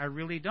history. I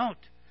really don't.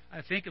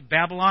 I think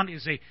Babylon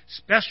is a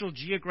special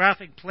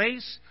geographic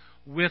place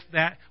with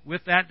that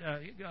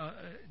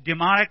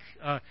demonic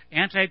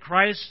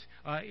Antichrist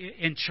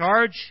in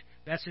charge.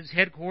 That's his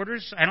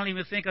headquarters. I don't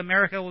even think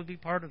America will be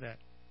part of that.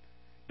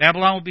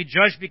 Babylon will be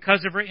judged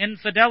because of her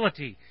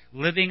infidelity,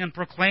 living and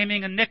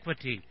proclaiming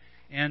iniquity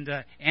and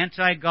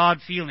anti-God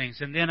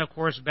feelings. And then, of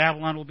course,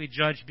 Babylon will be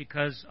judged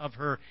because of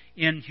her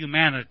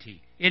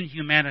inhumanity.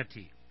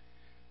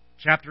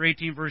 Chapter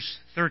 18, verse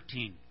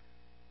 13,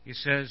 it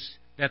says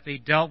that they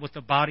dealt with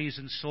the bodies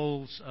and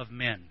souls of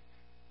men.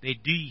 They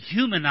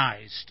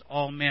dehumanized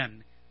all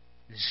men.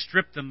 They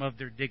stripped them of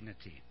their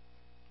dignity.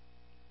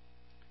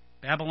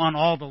 Babylon,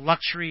 all the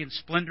luxury and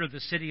splendor of the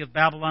city of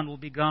Babylon will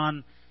be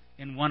gone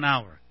in 1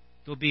 hour.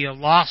 There'll be a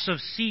loss of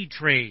sea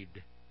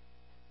trade.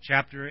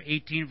 Chapter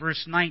 18,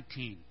 verse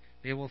 19.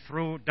 They will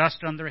throw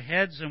dust on their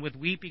heads and with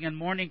weeping and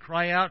mourning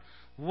cry out,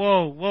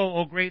 "Woe, woe,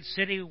 O great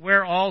city,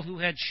 where all who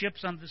had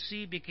ships on the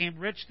sea became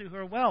rich through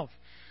her wealth."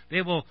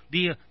 There will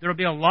be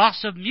a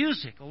loss of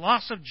music, a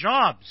loss of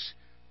jobs.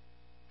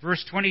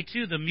 Verse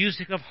 22, the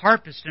music of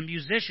harpists and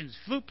musicians,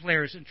 flute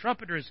players and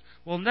trumpeters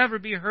will never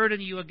be heard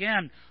in you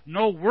again.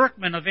 No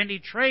workman of any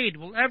trade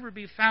will ever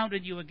be found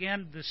in you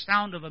again. The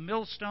sound of a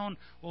millstone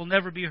will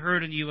never be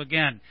heard in you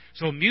again.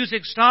 So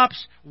music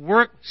stops,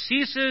 work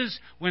ceases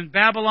when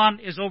Babylon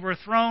is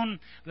overthrown.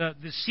 The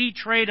sea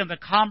trade and the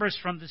commerce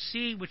from the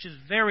sea, which is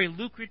very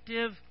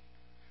lucrative,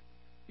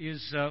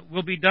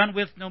 will be done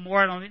with no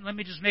more. Let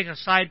me just make a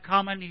side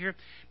comment here.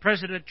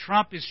 President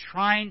Trump is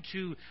trying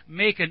to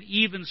make an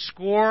even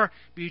score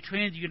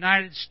between the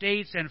United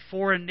States and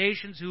foreign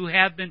nations who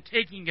have been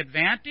taking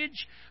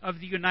advantage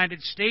of the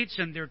United States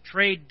and their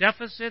trade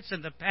deficits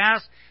in the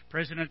past.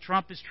 President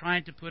Trump is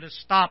trying to put a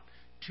stop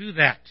to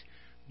that.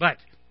 But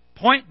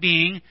point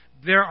being,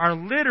 there are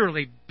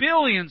literally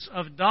billions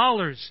of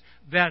dollars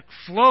that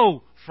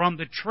flow from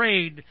the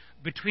trade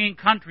between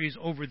countries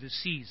over the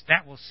seas.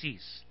 That will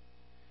cease.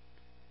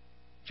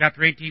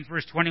 Chapter 18,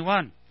 verse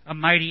 21. A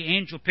mighty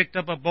angel picked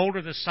up a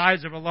boulder the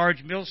size of a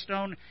large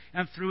millstone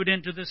and threw it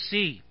into the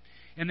sea.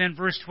 And then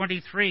verse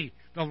 23.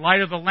 The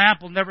light of the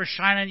lamp will never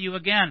shine on you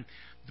again.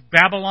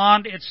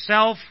 Babylon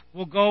itself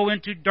will go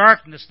into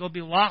darkness. There'll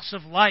be loss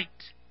of light.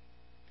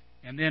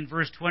 And then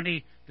verse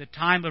 20, the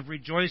time of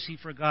rejoicing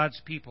for God's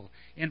people.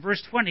 In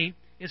verse 20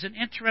 is an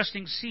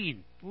interesting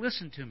scene.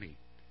 Listen to me.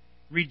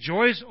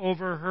 Rejoice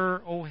over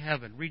her, O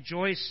heaven.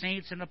 Rejoice,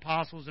 saints and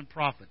apostles and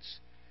prophets.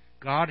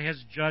 God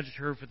has judged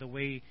her for the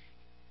way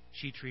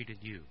she treated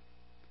you.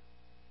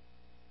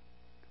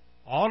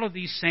 All of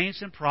these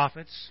saints and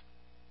prophets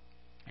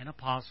and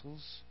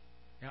apostles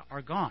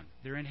are gone.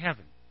 They're in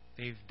heaven.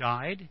 They've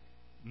died.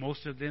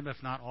 most of them,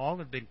 if not all,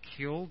 have been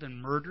killed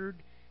and murdered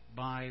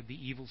by the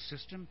evil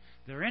system.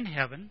 They're in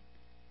heaven,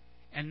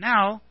 and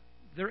now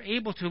they're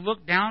able to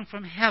look down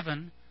from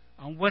heaven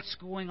on what's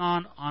going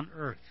on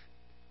earth.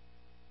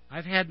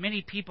 I've had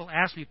many people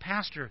ask me,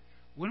 Pastor,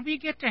 when we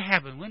get to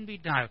heaven, when we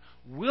die,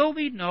 will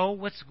we know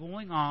what's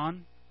going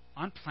on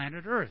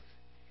planet Earth?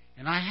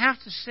 And I have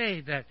to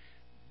say that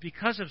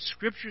because of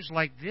scriptures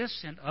like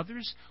this and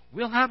others,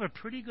 we'll have a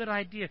pretty good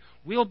idea.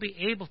 We'll be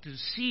able to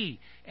see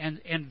and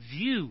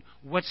view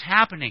what's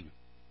happening.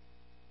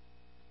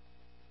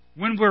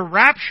 When we're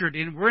raptured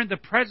and we're in the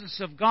presence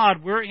of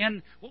God, we're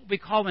in what we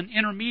call an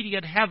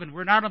intermediate heaven.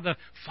 We're not in the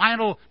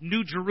final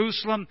New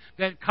Jerusalem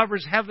that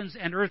covers heavens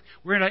and earth.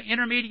 We're in an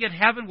intermediate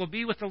heaven. We'll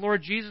be with the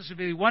Lord Jesus. It'll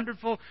be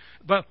wonderful.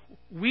 But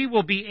we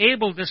will be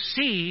able to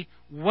see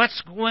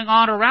what's going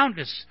on around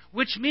us,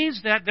 which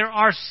means that there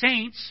are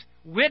saints,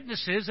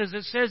 witnesses, as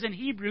it says in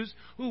Hebrews,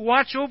 who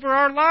watch over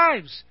our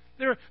lives.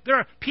 There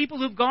are people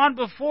who've gone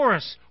before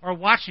us are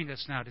watching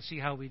us now to see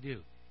how we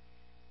do.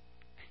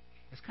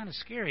 It's kind of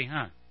scary,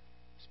 huh?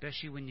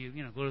 Especially when you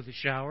go to the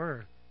shower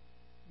or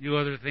do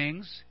other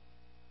things.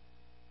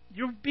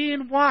 You're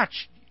being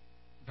watched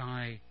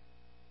by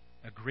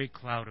a great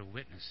cloud of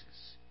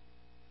witnesses.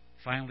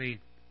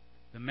 Finally,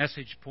 the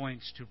message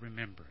points to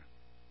remember.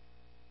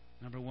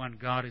 Number one,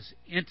 God is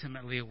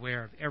intimately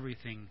aware of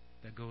everything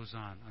that goes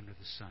on under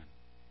the sun.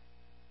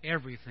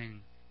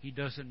 Everything. He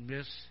doesn't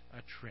miss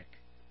a trick.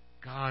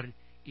 God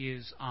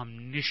is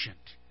omniscient.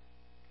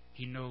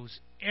 He knows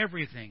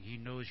everything. He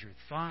knows your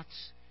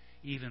thoughts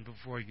even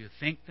before you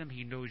think them.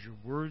 He knows your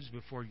words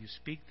before you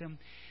speak them.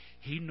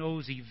 He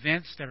knows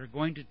events that are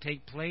going to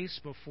take place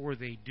before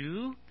they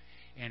do.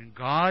 And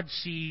God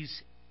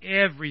sees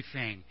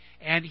everything.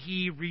 And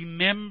He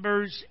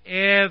remembers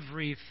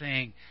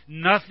everything.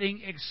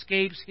 Nothing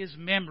escapes His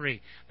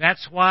memory.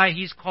 That's why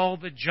He's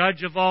called the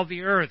judge of all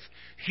the earth.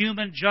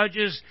 Human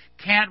judges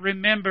can't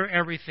remember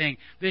everything.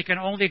 They can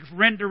only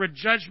render a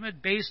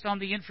judgment based on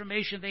the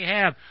information they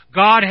have.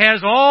 God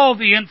has all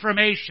the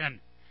information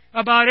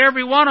about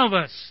every one of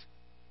us.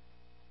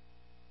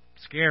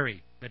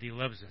 Scary, but He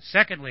loves us.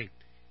 Secondly,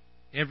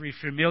 every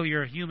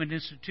familiar human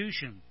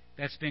institution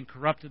that's been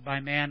corrupted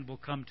by man will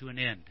come to an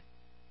end.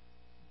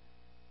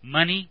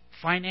 Money,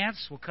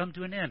 finance will come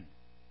to an end.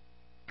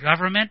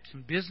 Government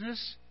and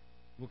business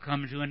will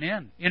come to an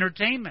end.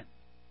 Entertainment,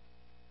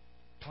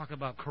 talk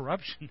about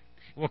corruption,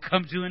 will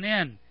come to an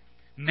end.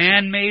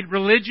 Man-made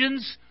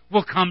religions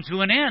will come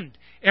to an end.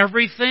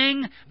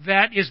 Everything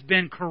that has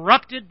been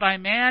corrupted by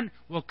man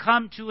will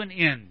come to an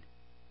end.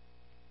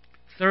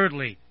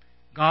 Thirdly,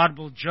 God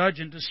will judge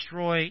and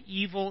destroy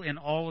evil in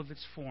all of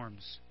its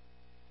forms.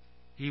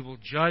 He will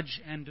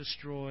judge and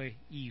destroy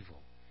evil.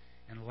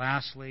 And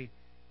lastly,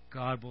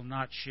 God will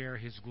not share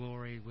His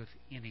glory with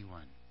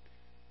anyone.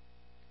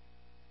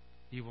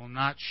 He will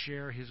not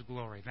share His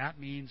glory. That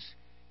means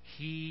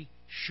He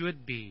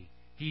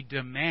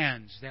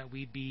demands that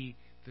we be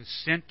the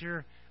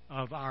center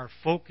of our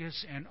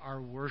focus and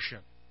our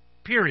worship.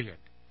 Period.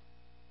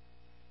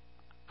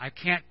 I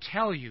can't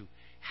tell you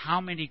how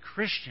many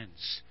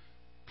Christians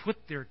put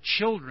their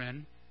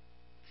children,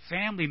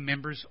 family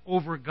members,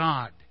 over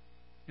God.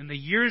 In the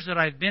years that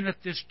I've been at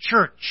this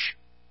church,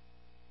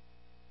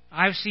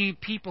 I've seen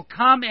people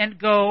come and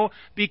go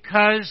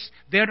because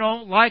they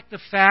don't like the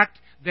fact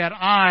that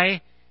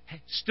I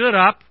stood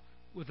up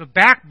with a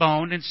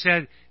backbone and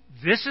said,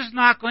 this is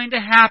not going to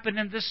happen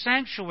in this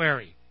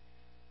sanctuary.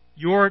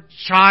 Your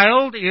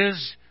child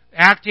is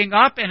acting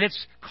up and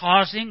it's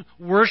causing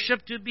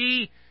worship to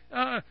be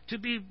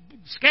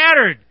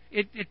scattered.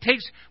 It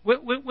takes,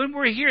 when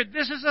we're here,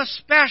 this is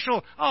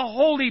a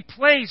holy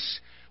place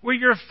where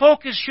your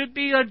focus should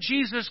be on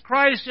Jesus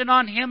Christ and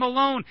on Him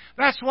alone.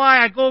 That's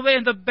why I go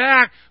in the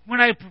back when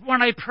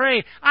I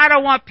pray. I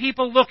don't want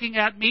people looking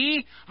at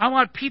me. I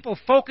want people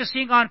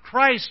focusing on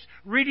Christ,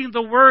 reading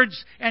the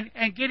words and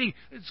getting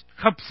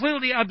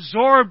completely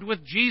absorbed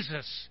with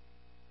Jesus.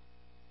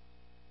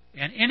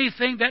 And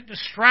anything that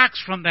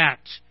distracts from that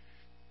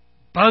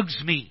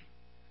bugs me.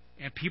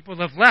 And people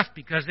have left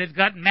because they've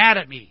gotten mad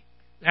at me.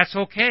 That's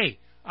okay.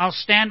 I'll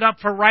stand up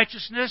for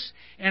righteousness,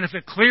 and if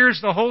it clears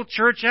the whole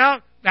church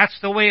out, that's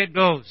the way it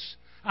goes.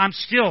 I'm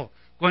still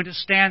going to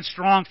stand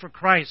strong for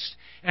Christ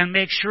and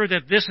make sure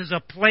that this is a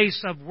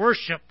place of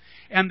worship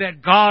and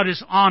that God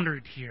is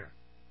honored here.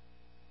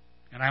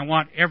 And I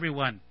want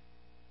everyone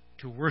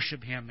to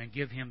worship Him and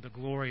give Him the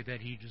glory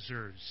that He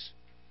deserves.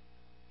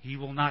 He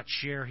will not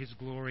share His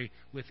glory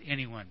with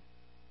anyone.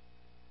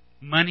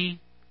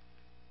 Money,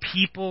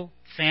 people,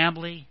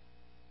 family,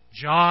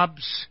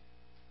 jobs,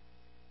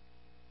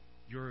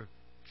 your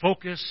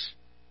focus,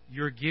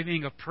 your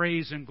giving of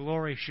praise and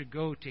glory should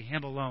go to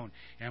Him alone.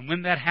 And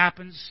when that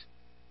happens,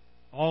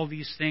 all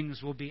these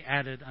things will be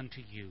added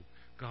unto you.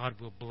 God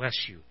will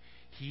bless you.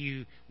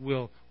 He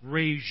will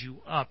raise you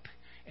up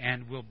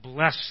and will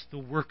bless the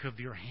work of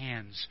your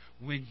hands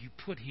when you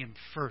put Him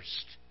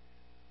first.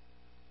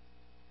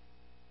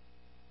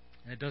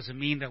 And it doesn't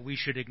mean that we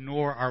should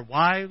ignore our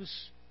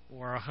wives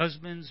or our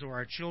husbands or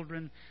our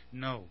children.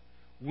 No.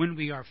 when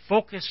we are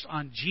focused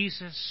on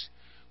Jesus,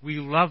 we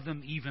love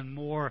them even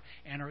more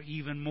and are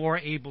even more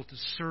able to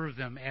serve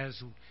them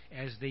as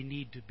they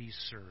need to be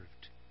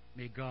served.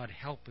 May God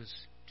help us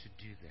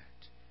to do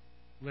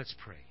that. Let's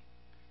pray.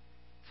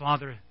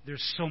 Father,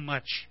 there's so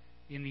much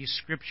in these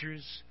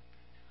scriptures.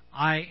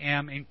 I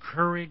am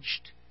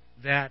encouraged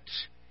that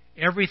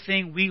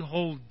everything we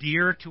hold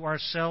dear to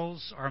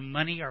ourselves, our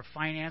money, our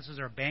finances,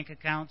 our bank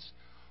accounts,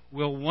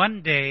 will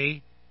one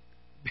day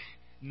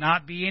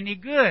not be any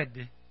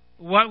good.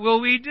 What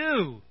will we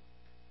do?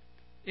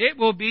 It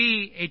will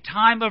be a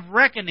time of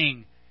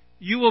reckoning.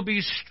 You will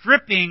be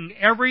stripping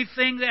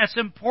everything that's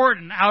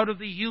important out of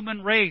the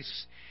human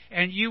race.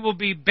 And you will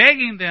be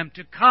begging them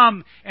to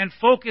come and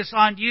focus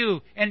on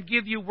you and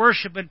give you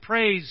worship and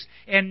praise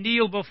and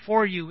kneel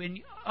before you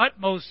in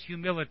utmost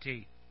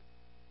humility.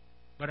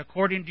 But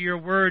according to your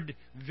word,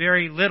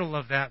 very little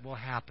of that will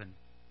happen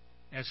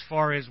as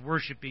far as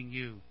worshiping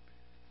you.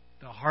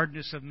 The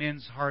hardness of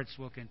men's hearts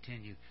will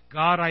continue.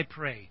 God, I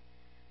pray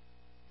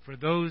for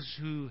those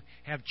who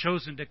have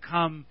chosen to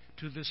come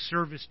to this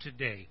service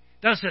today.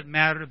 Doesn't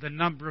matter the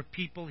number of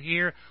people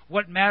here.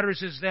 What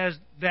matters is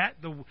that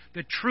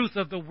the truth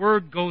of the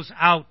Word goes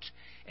out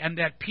and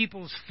that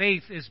people's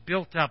faith is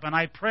built up. And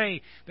I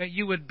pray that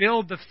you would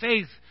build the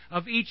faith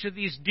of each of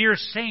these dear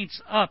saints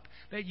up,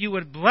 that you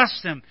would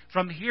bless them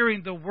from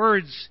hearing the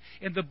words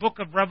in the book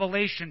of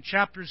Revelation,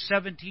 chapters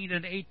 17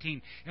 and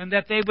 18, and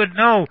that they would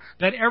know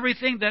that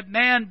everything that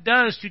man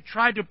does to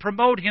try to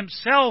promote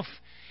himself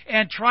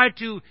and try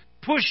to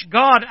push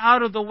God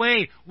out of the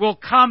way will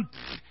come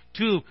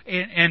to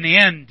an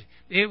end.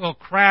 It will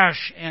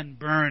crash and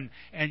burn,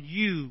 and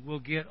you will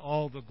get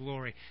all the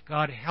glory.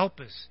 God, help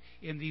us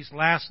in these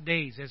last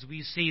days as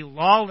we see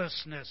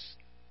lawlessness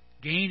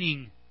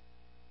gaining,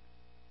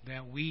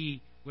 that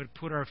we would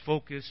put our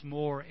focus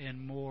more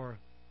and more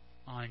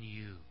on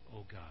you,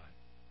 O God.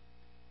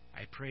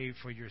 I pray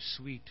for your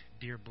sweet,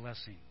 dear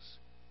blessings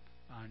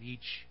on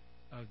each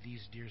of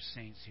these dear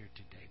saints here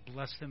today.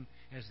 Bless them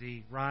as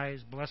they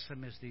rise. Bless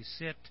them as they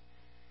sit.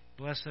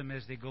 Bless them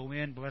as they go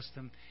in. Bless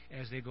them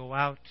as they go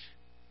out.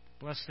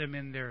 Bless them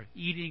in their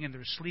eating and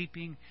their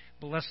sleeping.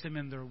 Bless them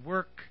in their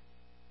work.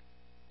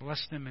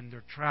 Bless them in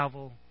their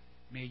travel.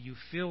 May you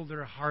fill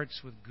their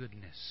hearts with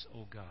goodness,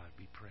 O God,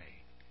 we pray.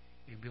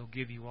 And we'll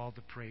give you all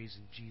the praise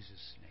in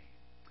Jesus'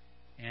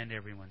 name. And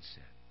everyone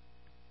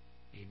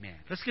said, Amen.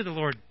 Let's give the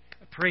Lord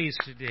praise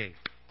today.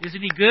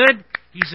 Isn't He good? He's